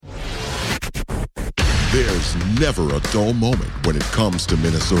There's never a dull moment when it comes to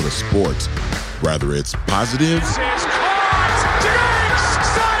Minnesota sports. Whether it's positive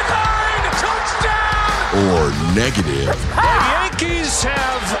or negative. The Yankees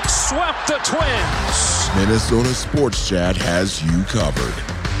have swept the Twins. Minnesota Sports Chat has you covered.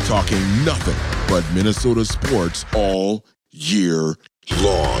 Talking nothing but Minnesota sports all year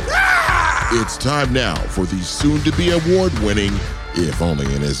long. It's time now for the soon-to-be award-winning, if only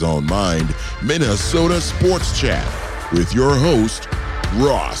in his own mind, Minnesota Sports Chat with your host,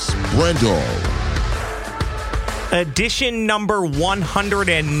 Ross Brendel. Edition number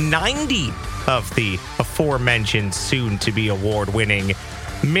 190 of the aforementioned soon-to-be award-winning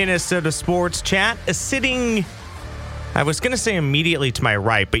Minnesota Sports Chat. Sitting, I was going to say immediately to my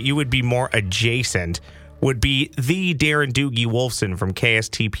right, but you would be more adjacent, would be the Darren Doogie Wolfson from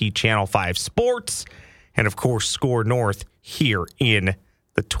KSTP Channel 5 Sports, and of course Score North here in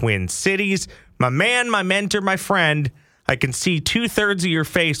the Twin Cities. My man, my mentor, my friend, I can see 2/3 of your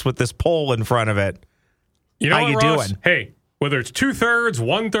face with this poll in front of it. You know How what, you Ross? doing? Hey, whether it's 2/3,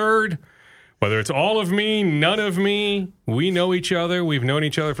 1/3, whether it's all of me, none of me, we know each other. We've known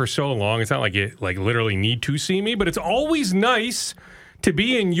each other for so long. It's not like you literally need to see me, but it's always nice to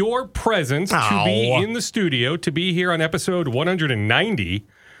be in your presence, to be in the studio, to be here on episode 190.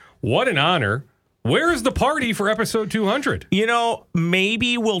 What an honor. Where is the party for episode 200? You know,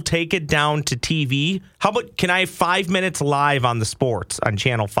 maybe we'll take it down to TV. How about, can I have 5 minutes live on the sports on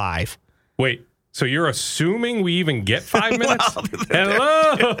Channel 5? Wait, so you're assuming we even get 5 minutes?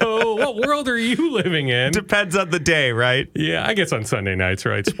 Hello? What world are you living in? Depends on the day, right? Yeah, I guess on Sunday nights,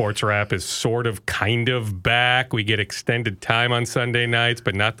 right? Sports Wrap is sort of, kind of back. We get extended time on Sunday nights,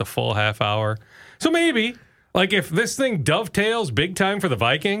 but not the full half hour. So maybe, like if this thing dovetails big time for the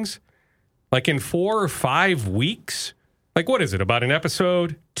Vikings, like in 4 or 5 weeks, like what is it, about an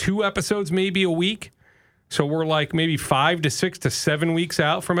episode, 2 episodes maybe a week? So we're like maybe 5 to 6 to 7 weeks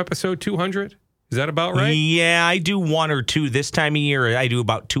out from episode 200? Is that about right? Yeah, I do 1 or 2 this time of year. I do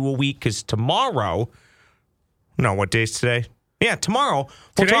about 2 a week because tomorrow, no, what day's today? Yeah, tomorrow.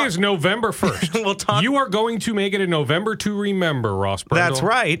 Today is November 1st. We'll talk. You are going to make it a November to remember, Ross Brendel. That's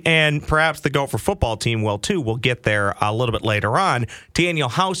right. And perhaps the Gopher football team will too. We'll get there a little bit later on. Daniel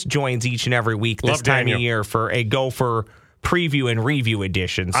House joins each and every week this time of year for a Gopher preview and review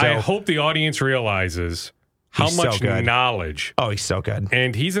edition. So I hope the audience realizes how much knowledge. Oh, he's so good.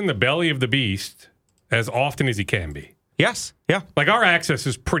 And he's in the belly of the beast as often as he can be. Yes. Yeah. Like our access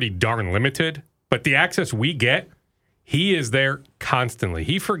is pretty darn limited, but the access we get, he is there constantly.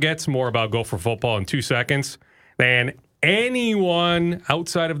 He forgets more about Gopher football in 2 seconds than anyone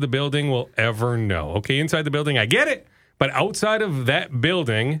outside of the building will ever know. Okay, inside the building, I get it. But outside of that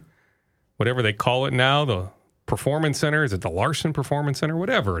building, whatever they call it now, the Performance Center, is it the Larson Performance Center?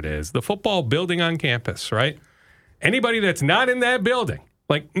 Whatever it is, the football building on campus, right? Anybody that's not in that building,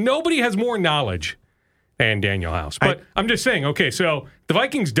 like nobody has more knowledge than Daniel House. But I'm just saying, okay, so the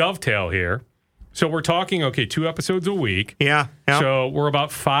Vikings dovetail here. So we're talking, 2 episodes a week. Yeah. So we're about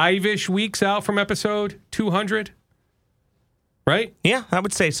 5-ish weeks out from episode 200, right? Yeah, I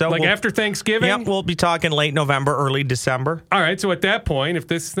would say so. Like after Thanksgiving? Yeah, we'll be talking late November, early December. All right, so at that point, if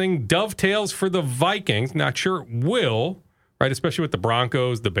this thing dovetails for the Vikings, not sure it will, right, especially with the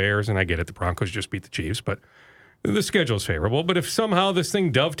Broncos, the Bears, and I get it, the Broncos just beat the Chiefs, but the schedule's favorable. But if somehow this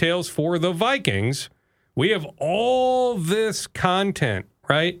thing dovetails for the Vikings, we have all this content,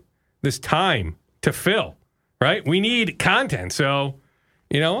 right, this time to fill, right? We need content. So,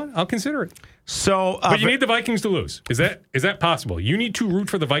 you know what? I'll consider it. So, but you need the Vikings to lose. Is that possible? You need to root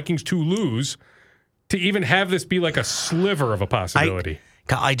for the Vikings to lose to even have this be like a sliver of a possibility.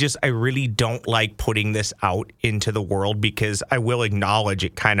 I really don't like putting this out into the world because I will acknowledge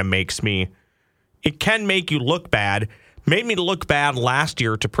it kind of it can make you look bad. Made me look bad last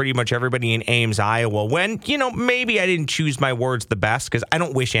year to pretty much everybody in Ames, Iowa, when, maybe I didn't choose my words the best because I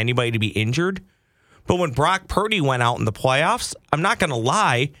don't wish anybody to be injured. But when Brock Purdy went out in the playoffs, I'm not going to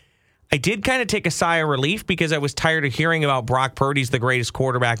lie, I did kind of take a sigh of relief because I was tired of hearing about Brock Purdy's the greatest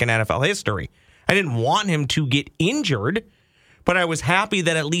quarterback in NFL history. I didn't want him to get injured, but I was happy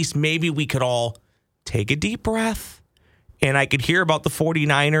that at least maybe we could all take a deep breath and I could hear about the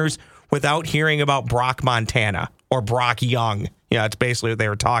 49ers without hearing about Brock Montana or Brock Young. Yeah, it's basically what they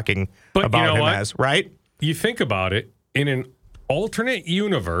were talking about him as, right? You think about it, in an alternate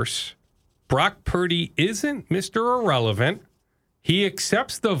universe, Brock Purdy isn't Mr. Irrelevant. He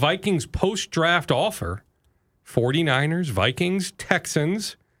accepts the Vikings post-draft offer. 49ers, Vikings,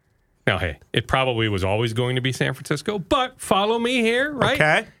 Texans. Now, hey, it probably was always going to be San Francisco, but follow me here, right?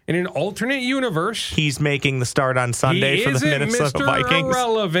 Okay. In an alternate universe, he's making the start on Sunday for the Minnesota Vikings. He isn't Mr.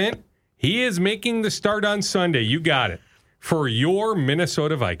 Irrelevant. He is making the start on Sunday. You got it. For your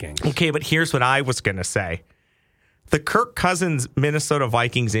Minnesota Vikings. Okay, but here's what I was going to say. The Kirk Cousins Minnesota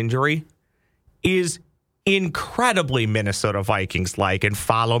Vikings injury is incredibly Minnesota Vikings-like, and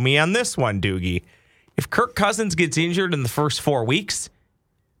follow me on this one, Doogie. If Kirk Cousins gets injured in the first 4 weeks,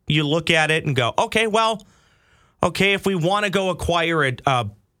 you look at it and go, okay, if we want to go acquire a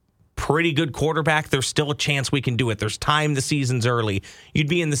pretty good quarterback, there's still a chance we can do it. There's time, the season's early. You'd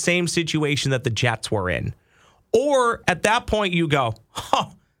be in the same situation that the Jets were in. Or at that point you go,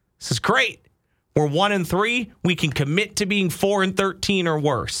 this is great. We're 1-3. We can commit to being 4-13 or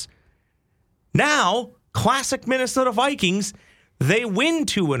worse. Now, classic Minnesota Vikings, they win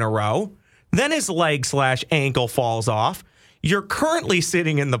 2 in a row. Then his leg/ankle falls off. You're currently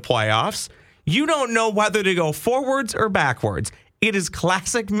sitting in the playoffs. You don't know whether to go forwards or backwards. It is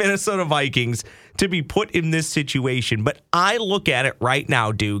classic Minnesota Vikings to be put in this situation. But I look at it right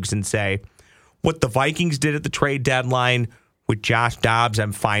now, Dukes, and say, what the Vikings did at the trade deadline with Josh Dobbs,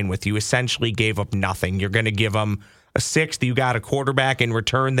 I'm fine with. You essentially gave up nothing. You're going to give him a 6th. You got a quarterback in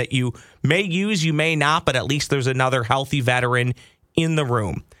return that you may use, you may not, but at least there's another healthy veteran in the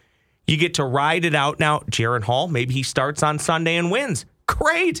room. You get to ride it out now. Jaron Hall, maybe he starts on Sunday and wins.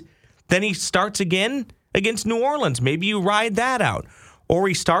 Great. Then he starts again against New Orleans. Maybe you ride that out. Or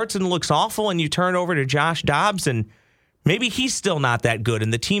he starts and looks awful and you turn over to Josh Dobbs and maybe he's still not that good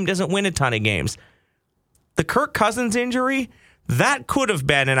and the team doesn't win a ton of games. The Kirk Cousins injury, that could have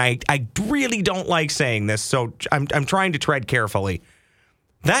been, and I really don't like saying this, so I'm trying to tread carefully.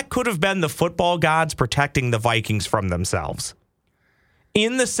 That could have been the football gods protecting the Vikings from themselves.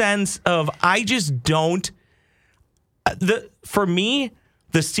 In the sense of, I just don't. For me,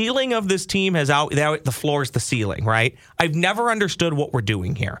 the ceiling of this team the floor is the ceiling, right? I've never understood what we're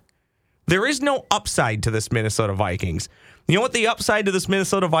doing here. There is no upside to this Minnesota Vikings. You know what the upside to this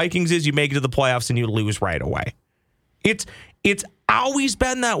Minnesota Vikings is? You make it to the playoffs and you lose right away. It's always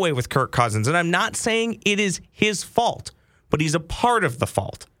been that way with Kirk Cousins, and I'm not saying it is his fault, but he's a part of the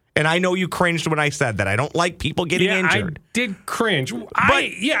fault. And I know you cringed when I said that. I don't like people getting injured. I did cringe.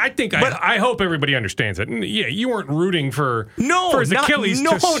 I hope everybody understands it. Yeah, you weren't rooting for his Achilles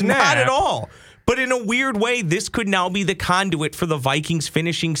to snap. No, not at all. But in a weird way, this could now be the conduit for the Vikings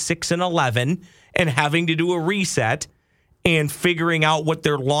finishing 6-11 and having to do a reset and figuring out what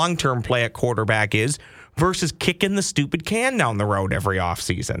their long-term play at quarterback is versus kicking the stupid can down the road every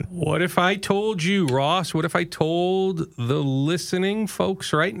offseason. What if I told you, Ross, what if I told the listening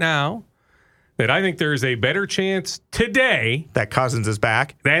folks right now that I think there's a better chance today that Cousins is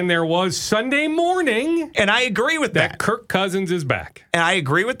back than there was Sunday morning? And I agree with that. Kirk Cousins is back. And I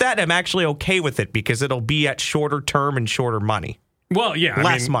agree with that. I'm actually okay with it because it'll be at shorter term and shorter money. Well, yeah.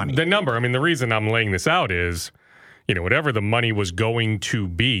 Less money. The number, the reason I'm laying this out is, whatever the money was going to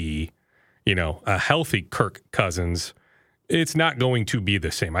be, a healthy Kirk Cousins, it's not going to be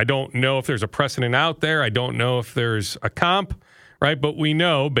the same. I don't know if there's a precedent out there. I don't know if there's a comp, right? But we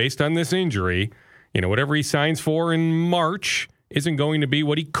know, based on this injury, whatever he signs for in March isn't going to be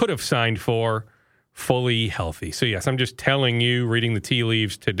what he could have signed for fully healthy. So, yes, I'm just telling you, reading the tea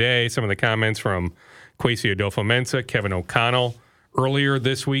leaves today, some of the comments from Kwesi Adolfo-Mensah, Kevin O'Connell earlier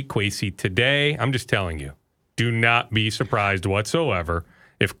this week, Kwesi today. I'm just telling you, do not be surprised whatsoever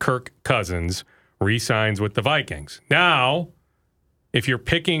if Kirk Cousins re-signs with the Vikings. Now, if you're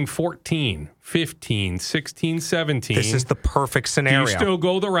picking 14, 15, 16, 17... This is the perfect scenario. Do you still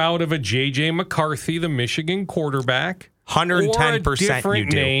go the route of a J.J. McCarthy, the Michigan quarterback? 110% or a different you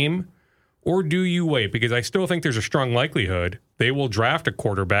do. Name, or do you wait? Because I still think there's a strong likelihood they will draft a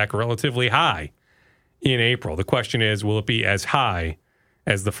quarterback relatively high in April. The question is, will it be as high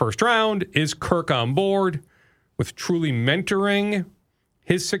as the first round? Is Kirk on board with truly mentoring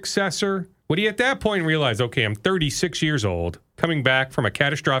his successor? Would he at that point realize, okay, I'm 36 years old, coming back from a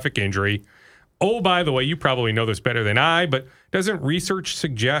catastrophic injury. Oh, by the way, you probably know this better than I, but doesn't research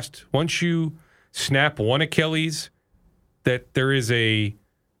suggest once you snap one Achilles that there is a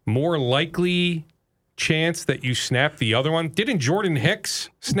more likely chance that you snap the other one? Didn't Jordan Hicks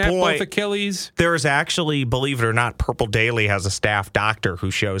snap both Achilles? There is actually, believe it or not, Purple Daily has a staff doctor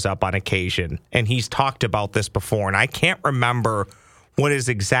who shows up on occasion, and he's talked about this before, and I can't remember what his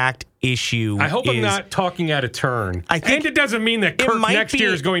exact issue is. I hope I'm not talking out of turn. And it doesn't mean that Kirk next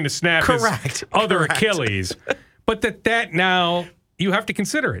year is going to snap his other Achilles. But that now, you have to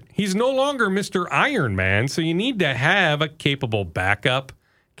consider it. He's no longer Mr. Iron Man, so you need to have a capable backup.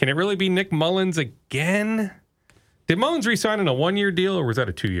 Can it really be Nick Mullins again? Did Mullins re-sign in a one-year deal, or was that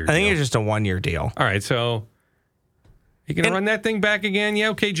a 2-year deal? I think it's just a 1-year deal. All right, so You going to run that thing back again? Yeah,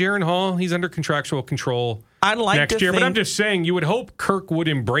 okay, Jaron Hall, he's under contractual control next year. But I'm just saying, you would hope Kirk would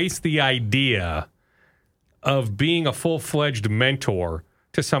embrace the idea of being a full-fledged mentor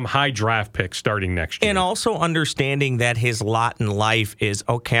to some high draft pick starting next year. And also understanding that his lot in life is,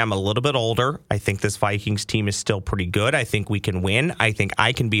 okay, I'm a little bit older. I think this Vikings team is still pretty good. I think we can win. I think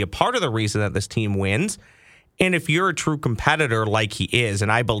I can be a part of the reason that this team wins. And if you're a true competitor like he is,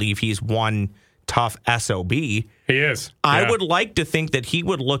 and I believe he's one tough SOB. He is. I would like to think that he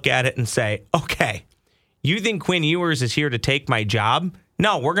would look at it and say, okay, you think Quinn Ewers is here to take my job?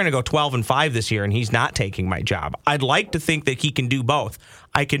 No, we're going to go 12-5 this year, and he's not taking my job. I'd like to think that he can do both.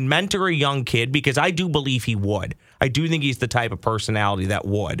 I can mentor a young kid because I do believe he would. I do think he's the type of personality that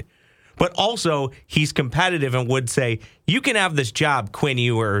would. But also, he's competitive and would say, you can have this job, Quinn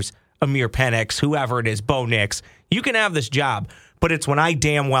Ewers, Amir Penix, whoever it is, Bo Nix. You can have this job, but it's when I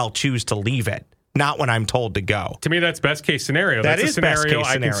damn well choose to leave it, not when I'm told to go. To me, that's best case scenario. That's a scenario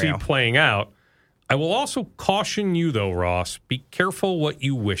I can see playing out. I will also caution you, though, Ross, be careful what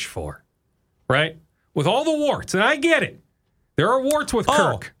you wish for, right? With all the warts, and I get it. There are warts with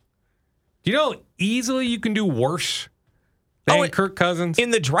Kirk. Do you know how easily you can do worse than Kirk Cousins?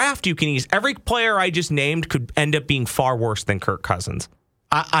 In the draft, you can every player I just named could end up being far worse than Kirk Cousins.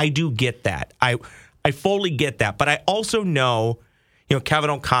 I do get that. I fully get that. But I also know, Kevin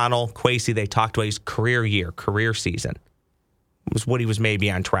O'Connell, Kwesi, they talked about his career season was what he was maybe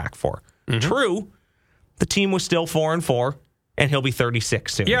on track for. Mm-hmm. True. The team was still 4-4, and he'll be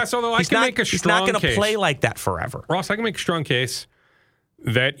 36 soon. Yeah, so I can make a strong case. He's not going to play like that forever. Ross, I can make a strong case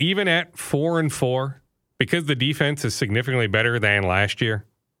that even at 4-4, because the defense is significantly better than last year,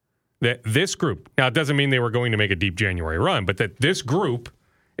 that this group, now it doesn't mean they were going to make a deep January run, but that this group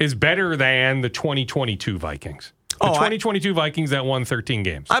is better than the 2022 Vikings. The 2022 Vikings that won 13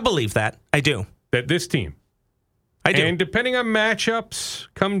 games. I believe that. I do. That this team. I do. And depending on matchups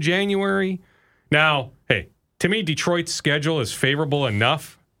come January. Now, hey, to me, Detroit's schedule is favorable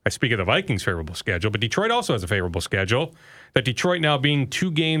enough. I speak of the Vikings' favorable schedule, but Detroit also has a favorable schedule. That Detroit now being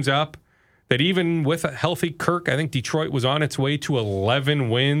 2 games up, that even with a healthy Kirk, I think Detroit was on its way to 11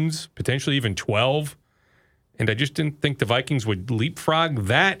 wins, potentially even 12. And I just didn't think the Vikings would leapfrog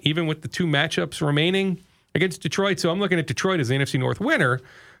that, even with the 2 matchups remaining against Detroit. So I'm looking at Detroit as the NFC North winner.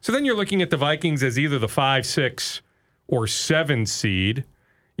 So then you're looking at the Vikings as either the 5, 6, or 7 seed.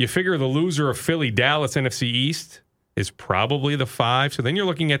 You figure the loser of Philly-Dallas NFC East is probably the 5. So then you're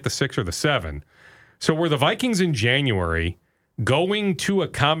looking at the 6 or the 7. So were the Vikings in January going to a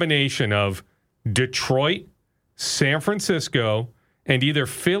combination of Detroit, San Francisco, and either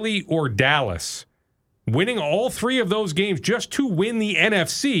Philly or Dallas, winning all 3 of those games just to win the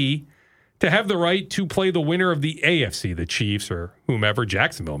NFC, to have the right to play the winner of the AFC, the Chiefs or whomever,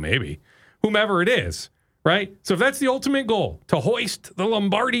 Jacksonville maybe, whomever it is, right? So if that's the ultimate goal, to hoist the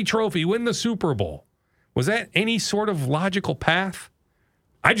Lombardi Trophy, win the Super Bowl, was that any sort of logical path?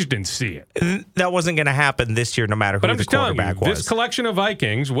 I just didn't see it. That wasn't going to happen this year, no matter who the quarterback was. This collection of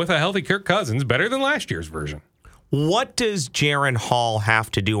Vikings with a healthy Kirk Cousins, better than last year's version. What does Jaron Hall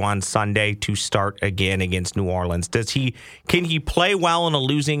have to do on Sunday to start again against New Orleans? Can he play well in a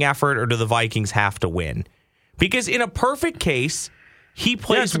losing effort, or do the Vikings have to win? Because in a perfect case, he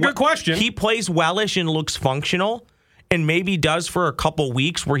plays. Yeah, it's a good question. He plays wellish and looks functional, and maybe does for a couple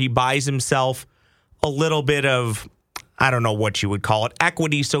weeks where he buys himself a little bit of, I don't know what you would call it,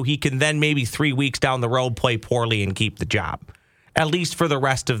 equity, so he can then maybe 3 weeks down the road play poorly and keep the job, at least for the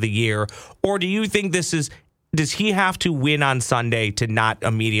rest of the year. Or do you think does he have to win on Sunday to not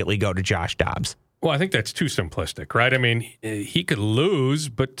immediately go to Josh Dobbs? Well, I think that's too simplistic, right? I mean, he could lose,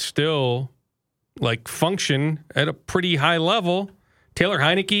 but still, function at a pretty high level. Taylor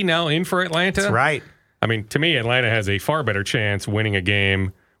Heineke now in for Atlanta. That's right. I mean, to me, Atlanta has a far better chance winning a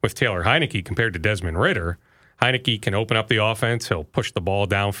game with Taylor Heineke compared to Desmond Ridder. Heineke can open up the offense. He'll push the ball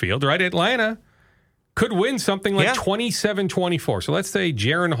downfield, right? Atlanta could win something like 27-24. So let's say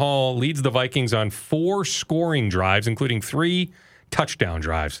Jaron Hall leads the Vikings on 4 scoring drives, including 3 touchdown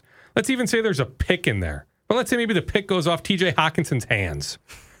drives. Let's even say there's a pick in there. But let's say maybe the pick goes off TJ Hawkinson's hands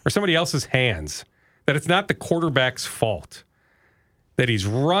or somebody else's hands, that it's not the quarterback's fault, that he's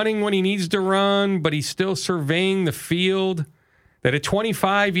running when he needs to run, but he's still surveying the field, that at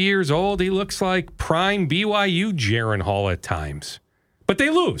 25 years old, he looks like prime BYU Jaron Hall at times. But they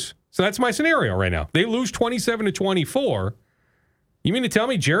lose. So that's my scenario right now. They lose 27-24. You mean to tell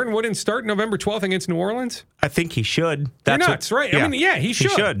me Jaron wouldn't start November 12th against New Orleans? I think he should. You're nuts, right? Yeah. I mean, he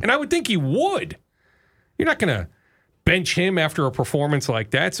should. And I would think he would. You're not going to bench him after a performance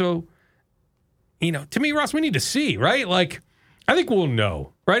like that. So, to me, Ross, we need to see, right? I think we'll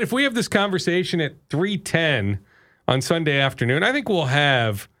know, right? If we have this conversation at 3:10 on Sunday afternoon, I think we'll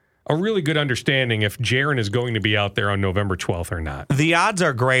have a really good understanding if Jaron is going to be out there on November 12th or not. The odds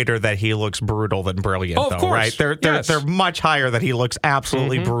are greater that he looks brutal than brilliant, of though, course. right? They're much higher that he looks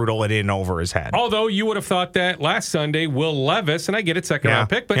absolutely brutal and in over his head. Although you would have thought that last Sunday, Will Levis, and I get it, second-round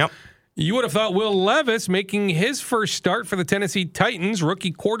pick, but you would have thought Will Levis making his first start for the Tennessee Titans,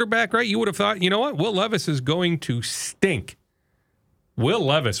 rookie quarterback, right? You would have thought, you know what? Will Levis is going to stink. Will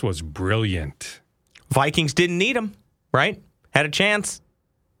Levis was brilliant. Vikings didn't need him, right? Had a chance.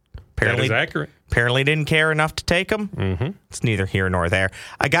 That is accurate. Apparently didn't care enough to take him. Mm-hmm. It's neither here nor there.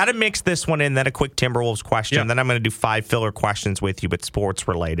 I got to mix this one in, then a quick Timberwolves question. Yep. Then I'm going to do 5 filler questions with you, but sports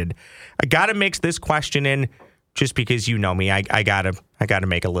related. I got to mix this question in just because you know me. I got to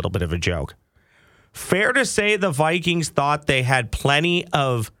make a little bit of a joke. Fair to say the Vikings thought they had plenty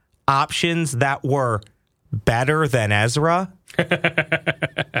of options that were better than Ezra?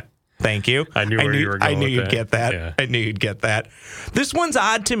 Thank you. I knew you were going. I knew with you'd that. get that. Yeah. I knew you'd get that. This one's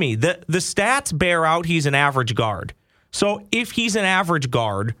odd to me. The stats bear out he's an average guard. So if he's an average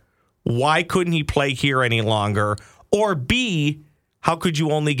guard, why couldn't he play here any longer? Or B, how could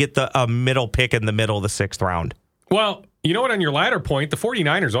you only get a middle pick in the middle of the 6th round? Well, you know what? On your latter point, the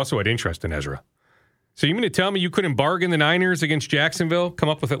 49ers also had interest in Ezra. So you mean to tell me you couldn't bargain the Niners against Jacksonville, come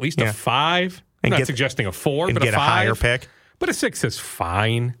up with at least a 5? I'm not suggesting a 4, but get a 5. A higher pick. But a 6 is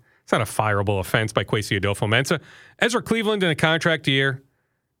fine. It's not a fireable offense by Kwesi Adolfo-Mensah. Ezra Cleveland in a contract year,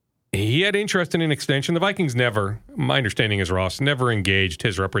 he had interest in an extension. The Vikings never, my understanding is Ross, never engaged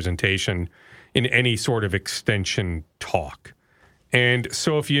his representation in any sort of extension talk. And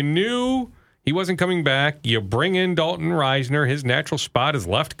so if you knew he wasn't coming back, you bring in Dalton Reisner. His natural spot is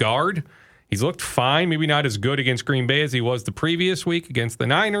left guard. He's looked fine, maybe not as good against Green Bay as he was the previous week against the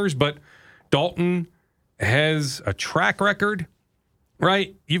Niners, but Dalton has a track record.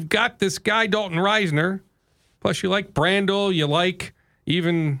 Right? You've got this guy, Dalton Reisner. Plus, you like Brandel. You like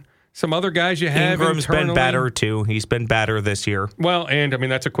even some other guys you have. Ingram's been better, too. He's been better this year. Well, and, I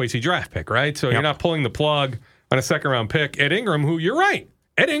mean, that's a Kwesi draft pick, right? So you're not pulling the plug on a second-round pick. Ed Ingram, who, you're right.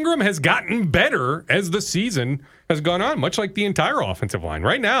 Ed Ingram has gotten better as the season has gone on, much like the entire offensive line.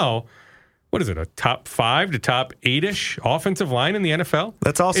 Right now, what is it, a top 5 to top 8-ish offensive line in the NFL?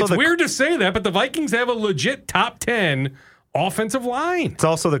 That's also it's weird to say that, but the Vikings have a legit top 10 offensive line. It's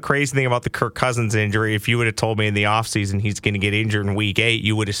also the crazy thing about the Kirk Cousins injury. If you would have told me in the offseason he's going to get injured in week 8,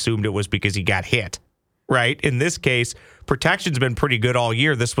 you would have assumed it was because he got hit, right? In this case, protection's been pretty good all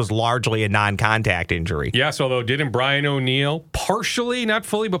year. This was largely a non-contact injury. Yes, although didn't Brian O'Neill partially, not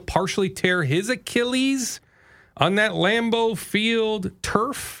fully, but partially tear his Achilles on that Lambeau Field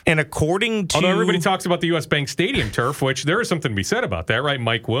turf? And according to... Although everybody talks about the U.S. Bank Stadium turf, which there is something to be said about that, right?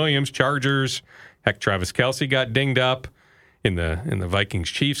 Mike Williams, Chargers, heck, Travis Kelce got dinged up in the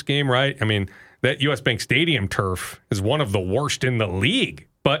Vikings-Chiefs game, right? I mean, that U.S. Bank Stadium turf is one of the worst in the league.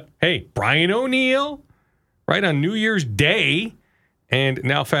 But, hey, Brian O'Neill, right on New Year's Day, and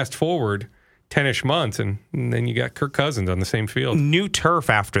now fast forward 10-ish months, and then you got Kirk Cousins on the same field. New turf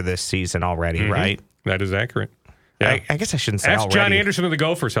after this season already, right? That is accurate. Yeah. I guess I shouldn't say Ask already. John Anderson of the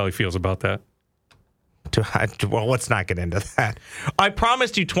Gophers how he feels about that. Well, let's not get into that. I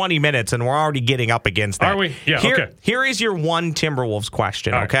promised you 20 minutes, and we're already getting up against that. Are we? Yeah, okay. Here is your one Timberwolves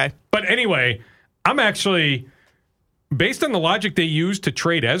question, All okay? Right. But anyway, I'm actually, based on the logic they used to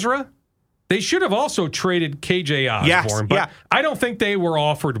trade Ezra, they should have also traded KJ Osborne. But I don't think they were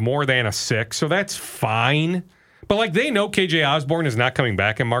offered more than a 6, so that's fine. But, like, they know KJ Osborne is not coming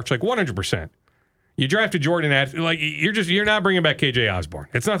back in March, like 100%. You drafted Jordan you're not bringing back KJ Osborne.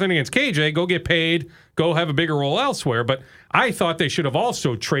 It's nothing against KJ. Go get paid. Go have a bigger role elsewhere. But I thought they should have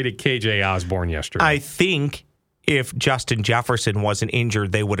also traded KJ Osborne yesterday. I think if Justin Jefferson wasn't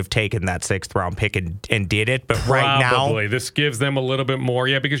injured, they would have taken that 6th round pick and did it. But right now, this gives them a little bit more.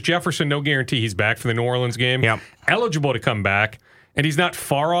 Yeah, because Jefferson, no guarantee he's back for the New Orleans game. Yep. Eligible to come back, and he's not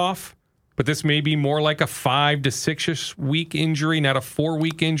far off. But this may be more like a 5 to 6-ish week injury, not a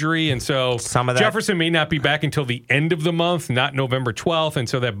 4-week injury. And so some of that, Jefferson may not be back until the end of the month, not November 12th. And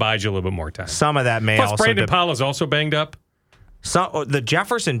so that buys you a little bit more time. Some of that may Plus, also... Brandon Powell is also banged up. So the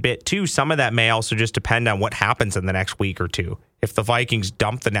Jefferson bit, too, some of that may also just depend on what happens in the next week or two. If the Vikings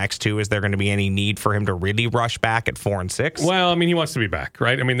dump the next 2, is there going to be any need for him to really rush back at 4 and 6? Well, I mean, he wants to be back,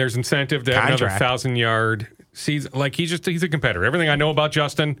 right? I mean, there's incentive to have another 1,000-yard season. Like, he's a competitor. Everything I know about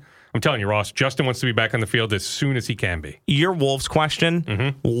Justin... I'm telling you, Ross, Justin wants to be back on the field as soon as he can be. Your Wolves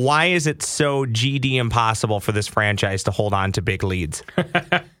question, why is it so GD impossible for this franchise to hold on to big leads?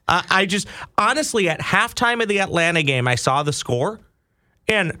 I just, honestly, at halftime of the Atlanta game, I saw the score,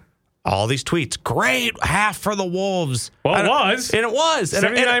 and all these tweets. Great half for the Wolves. Well, it was. And it was.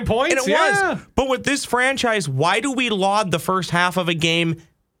 79 points? And it was. But with this franchise, why do we laud the first half of a game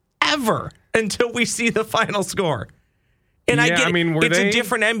ever until we see the final score? And I get it. It's a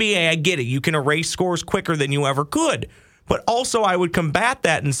different NBA. I get it. You can erase scores quicker than you ever could. But also, I would combat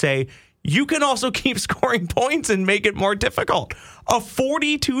that and say, you can also keep scoring points and make it more difficult. A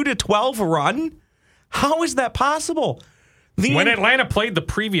 42-12 run? How is that possible? When Atlanta played the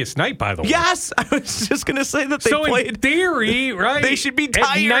previous night, by the way. Yes, I was just going to say that they played. In theory, right? They should be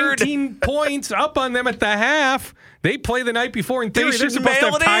tired. At 19 points up on them at the half. They play the night before. In theory, they're supposed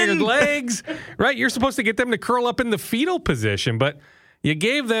to have tired legs, right? You're supposed to get them to curl up in the fetal position, but you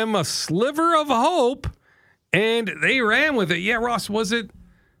gave them a sliver of hope, and they ran with it. Yeah, Ross, was it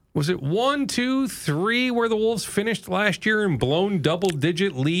 1, 2, 3 where the Wolves finished last year and blown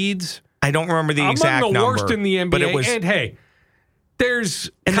double-digit leads? I don't remember the exact number. Among the worst in the NBA. But it was, and hey, there's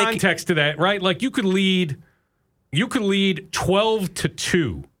context to that, right? Like you could lead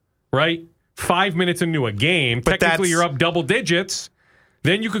 12-2, right? 5 minutes into a game. But technically, you're up double digits.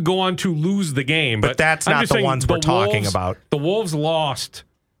 Then you could go on to lose the game. But that's not the ones we're talking about. The Wolves lost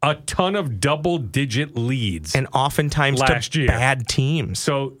a ton of double-digit leads. And oftentimes last to year. Bad teams.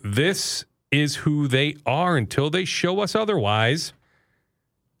 So this is who they are until they show us otherwise.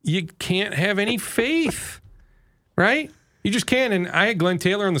 You can't have any faith, right? You just can't. And I had Glenn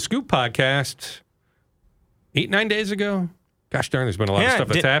Taylor on the Scoop podcast 8-9 days ago. Gosh darn, there's been a lot of stuff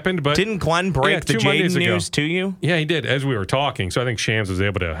that's happened. But didn't Glenn break the Jaden news to you? Yeah, he did, as we were talking. So I think Shams was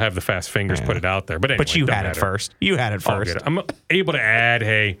able to have the fast fingers put it out there. But anyway, but you had it first. You had it first. I'm able to add,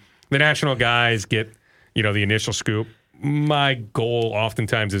 hey, the national guys get, the initial scoop. My goal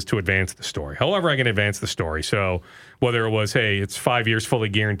oftentimes is to advance the story. However I can advance the story. So whether it was, hey, it's 5 years fully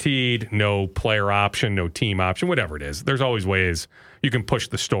guaranteed, no player option, no team option, whatever it is, there's always ways you can push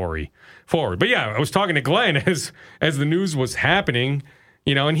the story forward. But yeah, I was talking to Glenn as the news was happening,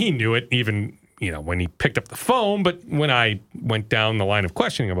 and he knew it even, when he picked up the phone. But when I went down the line of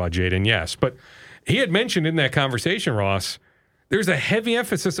questioning about Jaden, yes. But he had mentioned in that conversation, Ross, there's a heavy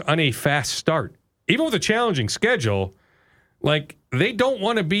emphasis on a fast start. Even with a challenging schedule, like, they don't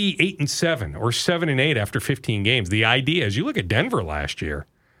want to be 8-7 or 7-8 after 15 games. The idea is, you look at Denver last year.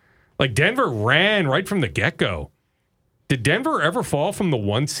 Like, Denver ran right from the get-go. Did Denver ever fall from the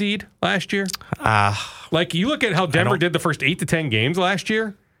 1 seed last year? Like, you look at how Denver did the first 8 to 10 games last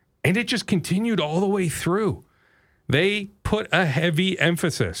year, and it just continued all the way through. They put a heavy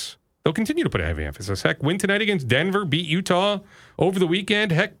emphasis. They'll continue to put a heavy emphasis. Heck, win tonight against Denver, beat Utah over the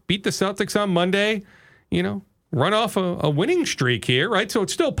weekend. Heck, beat the Celtics on Monday. Run off a winning streak here, right? So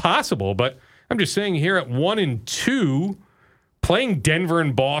it's still possible, but I'm just saying here at 1-2, playing Denver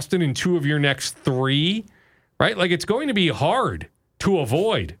and Boston in 2 of your next 3, right? Like, it's going to be hard to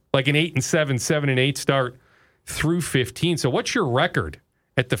avoid like an 8-7, 7-8 start through 15. So what's your record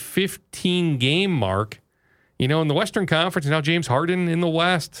at the 15-game mark? In the Western Conference, now James Harden in the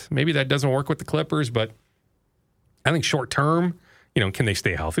West. Maybe that doesn't work with the Clippers, but I think short term, can they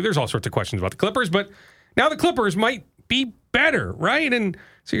stay healthy? There's all sorts of questions about the Clippers, but now the Clippers might be better, right? And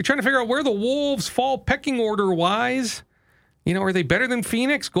so you're trying to figure out where the Wolves fall pecking order-wise. Are they better than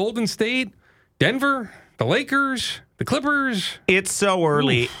Phoenix, Golden State, Denver, the Lakers, the Clippers? It's so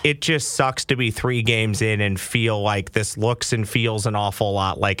early. Oof. It just sucks to be 3 games in and feel like this looks and feels an awful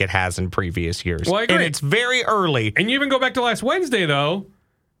lot like it has in previous years. Well, I agree. And it's very early. And you even go back to last Wednesday, though.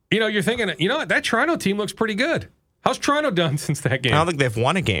 You're thinking, what? That Toronto team looks pretty good. How's Toronto done since that game? I don't think they've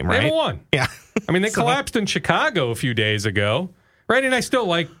won a game, right? They haven't won. Yeah. They collapsed in Chicago a few days ago, right? And I still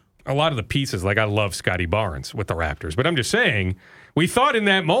like a lot of the pieces. Like, I love Scotty Barnes with the Raptors. But I'm just saying, we thought in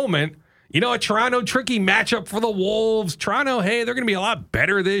that moment, a Toronto tricky matchup for the Wolves. Toronto, hey, they're going to be a lot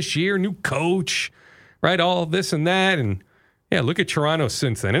better this year. New coach, right? All this and that. And, yeah, look at Toronto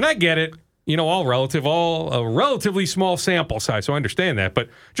since then. And I get it. All a relatively small sample size, so I understand that. But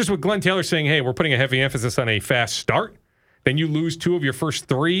just with Glenn Taylor saying, hey, we're putting a heavy emphasis on a fast start, then you lose 2 of your first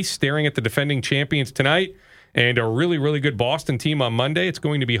 3, staring at the defending champions tonight, and a really, really good Boston team on Monday. It's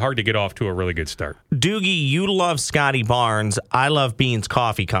going to be hard to get off to a really good start. Doogie, you love Scotty Barnes. I love Beans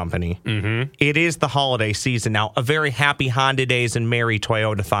Coffee Company. Mm-hmm. It is the holiday season now. A very happy Honda Days and Merry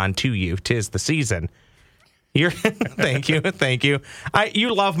Toyotathon to you. 'Tis the season. Thank you.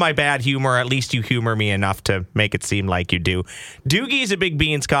 You love my bad humor. At least you humor me enough to make it seem like you do. Doogie's a big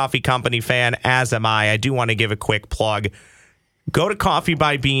Beans Coffee Company fan, as am I. I do want to give a quick plug. Go to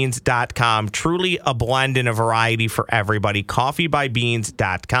coffeebybeans.com. Truly a blend and a variety for everybody.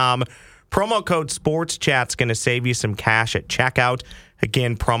 Coffeebybeans.com. Promo code SportsChat's going to save you some cash at checkout.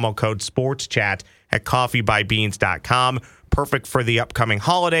 Again, promo code SportsChat at coffeebybeans.com. Perfect for the upcoming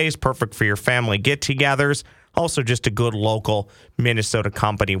holidays, perfect for your family get-togethers. Also just a good local Minnesota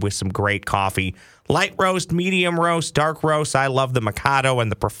company with some great coffee. Light roast, medium roast, dark roast. I love the Mikado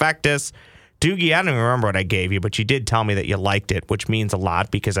and the Perfectus. Doogie, I don't even remember what I gave you, but you did tell me that you liked it, which means a lot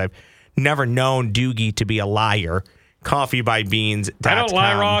because I've never known Doogie to be a liar. Coffeebybeans.com. I don't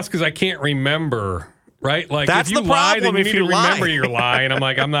lie, Ross, because I can't remember, right? Like, That's if you the lie, problem then you if need you to remember lie. you're lying. I'm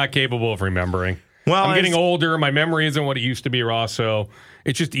like, I'm not capable of remembering. Well, I'm getting older. My memory isn't what it used to be, Ross, so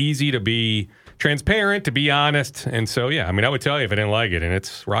it's just easy to be transparent, to be honest. And so, yeah, I mean, I would tell you if I didn't like it, and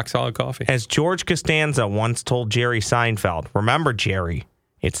it's rock-solid coffee. As George Costanza once told Jerry Seinfeld, remember, Jerry,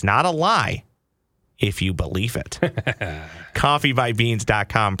 it's not a lie if you believe it.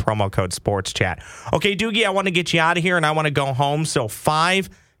 Coffeebybeans.com, promo code SportsChat. Okay, Doogie, I want to get you out of here, and I want to go home. So 5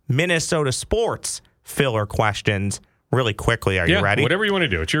 Minnesota sports filler questions really quickly. Are you ready? Whatever you want to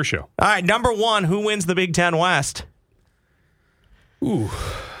do. It's your show. All right, number 1, who wins the Big Ten West? Ooh.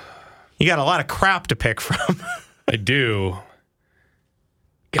 You got a lot of crap to pick from. I do.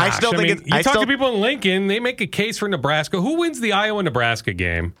 I Gosh, still think mean, it's... you talk to people in Lincoln, they make a case for Nebraska. Who wins the Iowa-Nebraska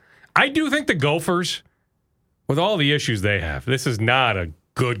game? I do think the Gophers, with all the issues they have, this is not a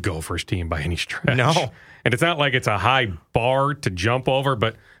good Gophers team by any stretch. No. And it's not like it's a high bar to jump over,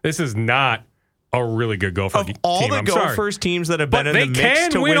 but this is not a really good Gopher team. Of all the I'm Gophers sorry. teams that have been in the mix to They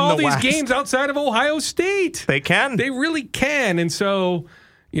can win all the these West. games outside of Ohio State. They can. They really can. And so,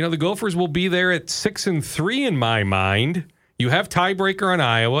 you know, the Gophers will be there at 6-3 in my mind. You have tiebreaker on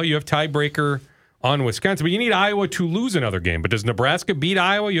Iowa. You have tiebreaker on Wisconsin. But you need Iowa to lose another game. But does Nebraska beat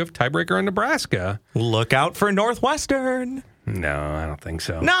Iowa? You have tiebreaker on Nebraska. Look out for Northwestern. No, I don't think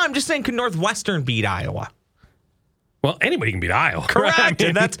so. No, I'm just saying, could Northwestern beat Iowa? Well, anybody can beat Iowa. Correct. I mean,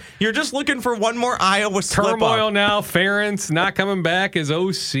 And that's you're just looking for one more Iowa slip turmoil up. now. Ferentz not coming back as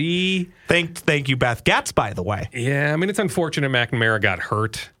OC. Thank you, Beth Getz, by the way. Yeah, I mean, it's unfortunate McNamara got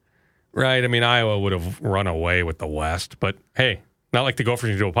hurt, right? I mean, Iowa would have run away with the West. But, hey, not like the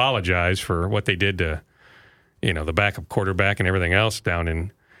Gophers need to apologize for what they did to, you know, the backup quarterback and everything else down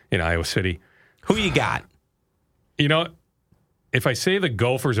in Iowa City. Who you got? You know, if I say the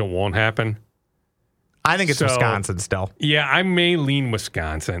Gophers, it won't happen. I think it's Wisconsin still. Yeah, I may lean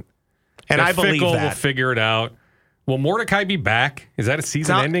Wisconsin. And I believe Fickle that. will figure it out. Will Mordecai be back? Is that a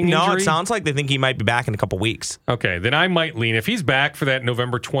season-ending injury? No, it sounds like they think he might be back in a couple weeks. Okay, then I might lean. If he's back for that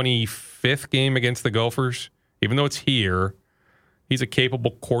November 25th game against the Gophers, even though it's here, he's a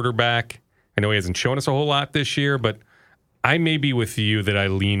capable quarterback. I know he hasn't shown us a whole lot this year, but I may be with you that I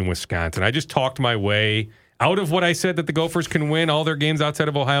lean Wisconsin. I just talked my way out of what I said that the Gophers can win all their games outside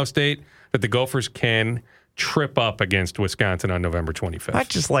of Ohio State, that the Gophers can trip up against Wisconsin on November 25th. I'd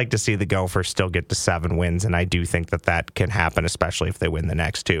just like to see the Gophers still get to 7 wins, and I do think that that can happen, especially if they win the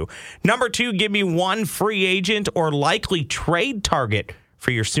next 2. Number 2, give me one free agent or likely trade target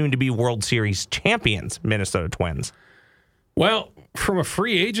for your soon-to-be World Series champions, Minnesota Twins. Well, from a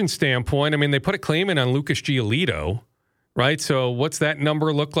free agent standpoint, I mean, they put a claim in on Lucas Giolito, right? So what's that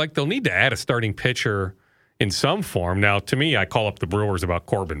number look like? They'll need to add a starting pitcher in some form. Now, to me, I call up the Brewers about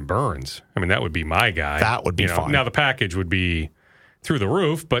Corbin Burns. I mean, that would be my guy. That would be fun. Now, the package would be through the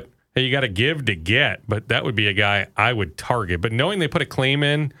roof, but hey, you got to give to get. But that would be a guy I would target. But knowing they put a claim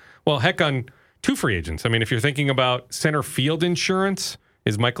in, well, heck, on 2 free agents. I mean, if you're thinking about center field insurance,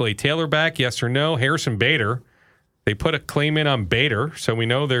 is Michael A. Taylor back? Yes or no? Harrison Bader. They put a claim in on Bader, so we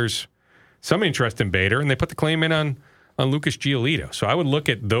know there's some interest in Bader, and they put the claim in on Lucas Giolito. So I would look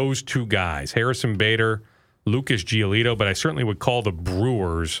at those 2 guys, Harrison Bader, Lucas Giolito, but I certainly would call the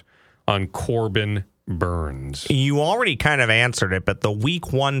Brewers on Corbin Burns. You already kind of answered it, but the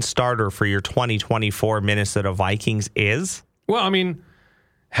week 1 starter for your 2024 Minnesota Vikings is? Well, I mean,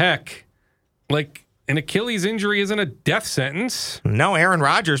 heck, like an Achilles injury isn't a death sentence. No, Aaron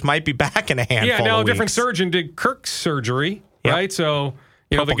Rodgers might be back in a handful Yeah, now of a different weeks. surgeon did Kirk's surgery, Yep. right? So,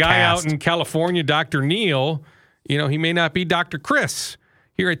 you know, the Purple guy cast. out in California, Dr. Neal, you know, he may not be Dr. Chris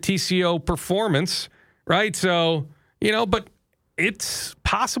here at TCO Performance, right? So, you know, but it's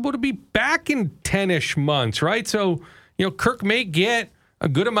possible to be back in 10-ish months, right? So, you know, Kirk may get a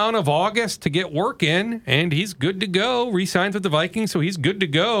good amount of August to get work in, and he's good to go. Re-signs with the Vikings, so he's good to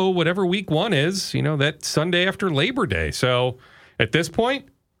go whatever week 1 is, you know, that Sunday after Labor Day. So at this point,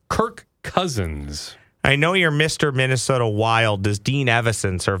 Kirk Cousins. I know you're Mr. Minnesota Wild. Does Dean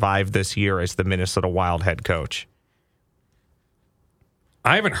Evison survive this year as the Minnesota Wild head coach?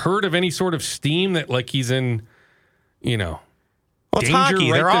 I haven't heard of any sort of steam that, like, he's in, you know, Well, it's danger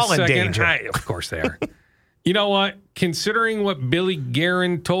hockey. right They're this all in second. danger. Of course they are. You know what? Considering what Billy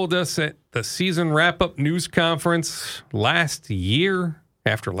Guerin told us at the season wrap-up news conference last year,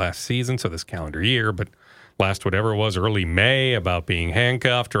 after last season, so this calendar year, but last whatever it was, early May, about being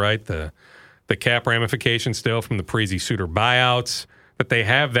handcuffed, right? The cap ramification still from the Parisi Suter buyouts, that they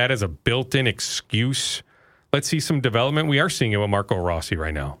have that as a built-in excuse. Let's see some development. We are seeing it with Marco Rossi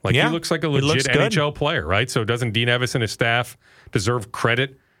right now. He looks like a legit NHL player, right? So doesn't Dean Evason and his staff deserve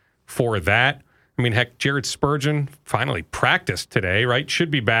credit for that? I mean, heck, Jared Spurgeon finally practiced today, right? Should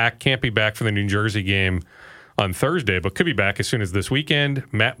be back. Can't be back for the New Jersey game on Thursday, but could be back as soon as this weekend.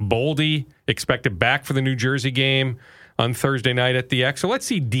 Matt Boldy expected back for the New Jersey game on Thursday night at the X. So let's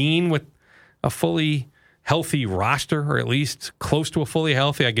see Dean with a fully healthy roster, or at least close to a fully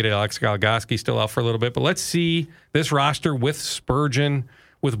healthy. I get it, Alex Goligoski still out for a little bit, but let's see this roster with Spurgeon,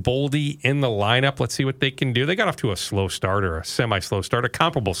 with Boldy in the lineup. Let's see what they can do. They got off to a slow start, or a semi-slow start, a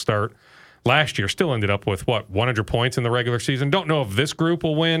comparable start last year. Still ended up with, 100 points in the regular season. Don't know if this group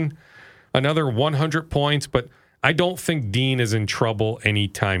will win another 100 points, but I don't think Dean is in trouble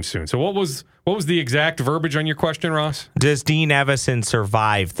anytime soon. So what was the exact verbiage on your question, Ross? Does Dean Evason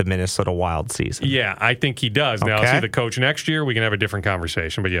survive the Minnesota Wild season? Yeah, I think he does. Now, I'll see the coach next year. We can have a different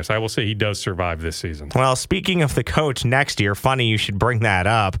conversation. But yes, I will say he does survive this season. Well, speaking of the coach next year, funny you should bring that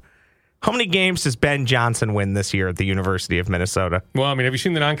up. How many games does Ben Johnson win this year at the University of Minnesota? Well, I mean, have you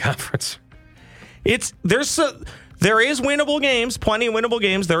seen the non-conference? There is winnable games, plenty of winnable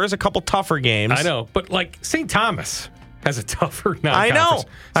games. There is a couple tougher games. I know, but St. Thomas has a tougher non-conference. I know.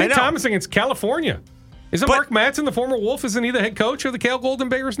 St. Thomas against California. Isn't Mark Mattson the former Wolf? Isn't he the head coach of the Cal Golden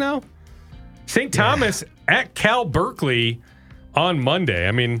Bears now? St. Thomas at Cal Berkeley on Monday.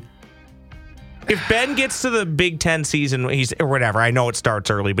 I mean, if Ben gets to the Big Ten season, or whatever, I know it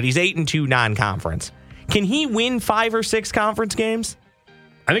starts early, but he's 8-2 non-conference. Can he win 5 or 6 conference games?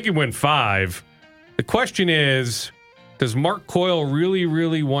 I think he'd win 5. The question is, does Mark Coyle really,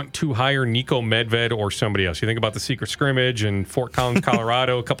 really want to hire Nico Medved or somebody else? You think about the secret scrimmage in Fort Collins,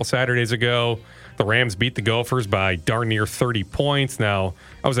 Colorado a couple Saturdays ago. The Rams beat the Gophers by darn near 30 points. Now,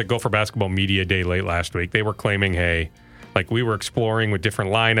 I was at Gopher Basketball Media Day late last week. They were claiming, hey, we were exploring with different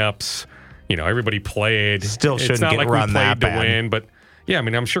lineups. Everybody played. Still shouldn't get run that bad. It's not like we played to win. But, yeah, I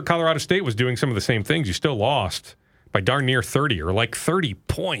mean, I'm sure Colorado State was doing some of the same things. You still lost by darn near 30 or 30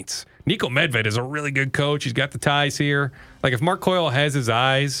 points. Nico Medved is a really good coach. He's got the ties here. If Mark Coyle has his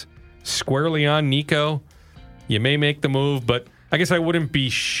eyes squarely on Nico, you may make the move, but I guess I wouldn't be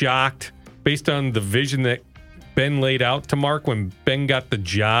shocked based on the vision that Ben laid out to Mark when Ben got the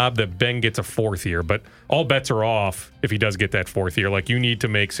job that Ben gets a 4th year. But all bets are off if he does get that 4th year. You need to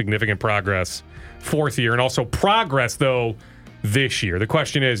make significant progress 4th year, and also progress, though, this year. The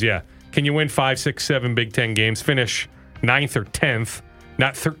question is, can you win 5, 6, 7 Big Ten games, finish 9th or 10th,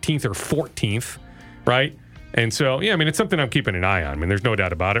 not 13th or 14th, right? And so, it's something I'm keeping an eye on. I mean, there's no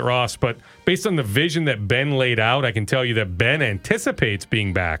doubt about it, Ross. But based on the vision that Ben laid out, I can tell you that Ben anticipates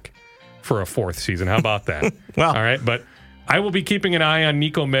being back for a 4th season. How about that? Well, all right. But I will be keeping an eye on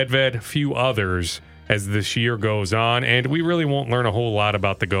Nico Medved, a few others, as this year goes on. And we really won't learn a whole lot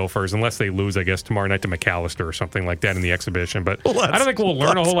about the Gophers unless they lose, I guess, tomorrow night to McAllister or something like that in the exhibition. But I don't think we'll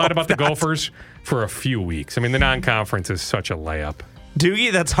learn a whole lot about the Gophers for a few weeks. I mean, the non-conference is such a layup.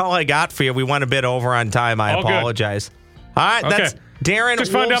 Doogie, that's all I got for you. We went a bit over on time. I apologize. Good. All right, that's Darren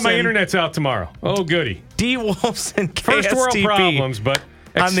Just Wolfson. found out my internet's out tomorrow. Oh, goody. D. Wolfson, KSTP. First world problems, but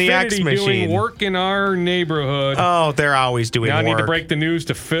on the X Xfinity machine. doing work in our neighborhood. Oh, they're always doing now work. I need to break the news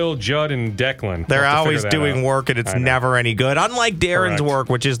to Phil, Judd, and Declan. They're always doing work, and it's never any good. Unlike Darren's work,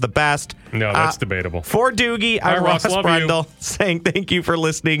 which is the best. No, that's debatable. For Doogie, I'm Ross Brendel saying thank you for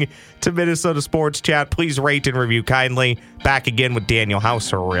listening to Minnesota Sports Chat. Please rate and review kindly. Back again with Daniel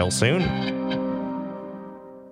Hauser real soon.